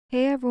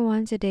Hey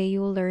everyone, today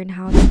you'll learn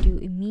how to do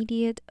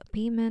immediate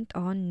payment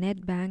on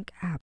Nedbank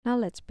app. Now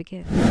let's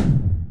begin.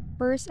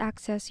 First,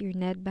 access your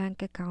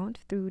Nedbank account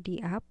through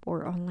the app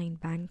or online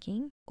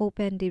banking.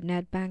 Open the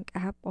Nedbank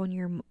app on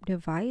your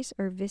device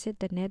or visit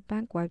the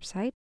Nedbank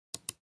website.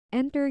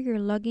 Enter your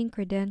login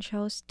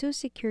credentials to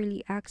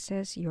securely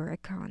access your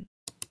account.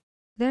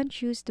 Then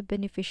choose the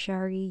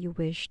beneficiary you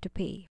wish to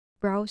pay.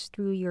 Browse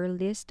through your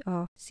list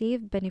of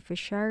saved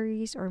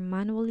beneficiaries or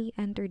manually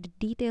enter the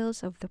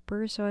details of the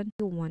person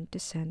you want to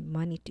send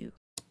money to.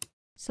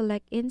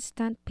 Select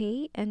Instant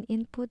Pay and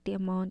input the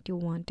amount you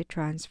want to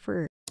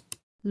transfer.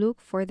 Look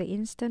for the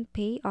Instant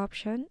Pay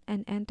option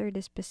and enter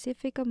the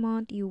specific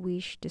amount you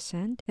wish to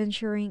send,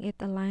 ensuring it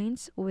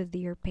aligns with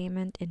your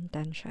payment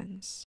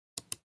intentions.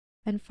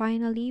 And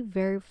finally,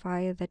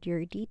 verify that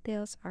your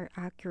details are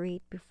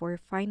accurate before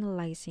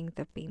finalizing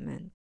the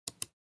payment.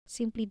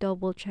 Simply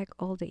double-check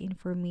all the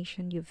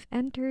information you've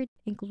entered,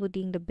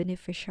 including the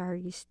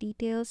beneficiary's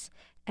details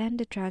and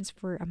the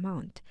transfer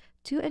amount,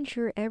 to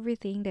ensure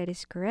everything that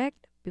is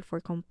correct before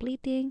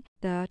completing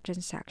the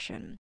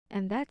transaction.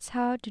 And that's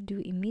how to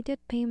do immediate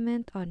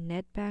payment on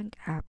Nedbank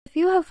app. If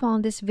you have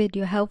found this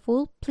video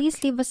helpful,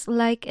 please leave us a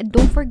like and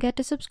don't forget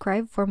to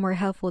subscribe for more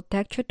helpful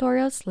tech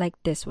tutorials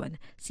like this one.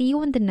 See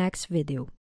you in the next video.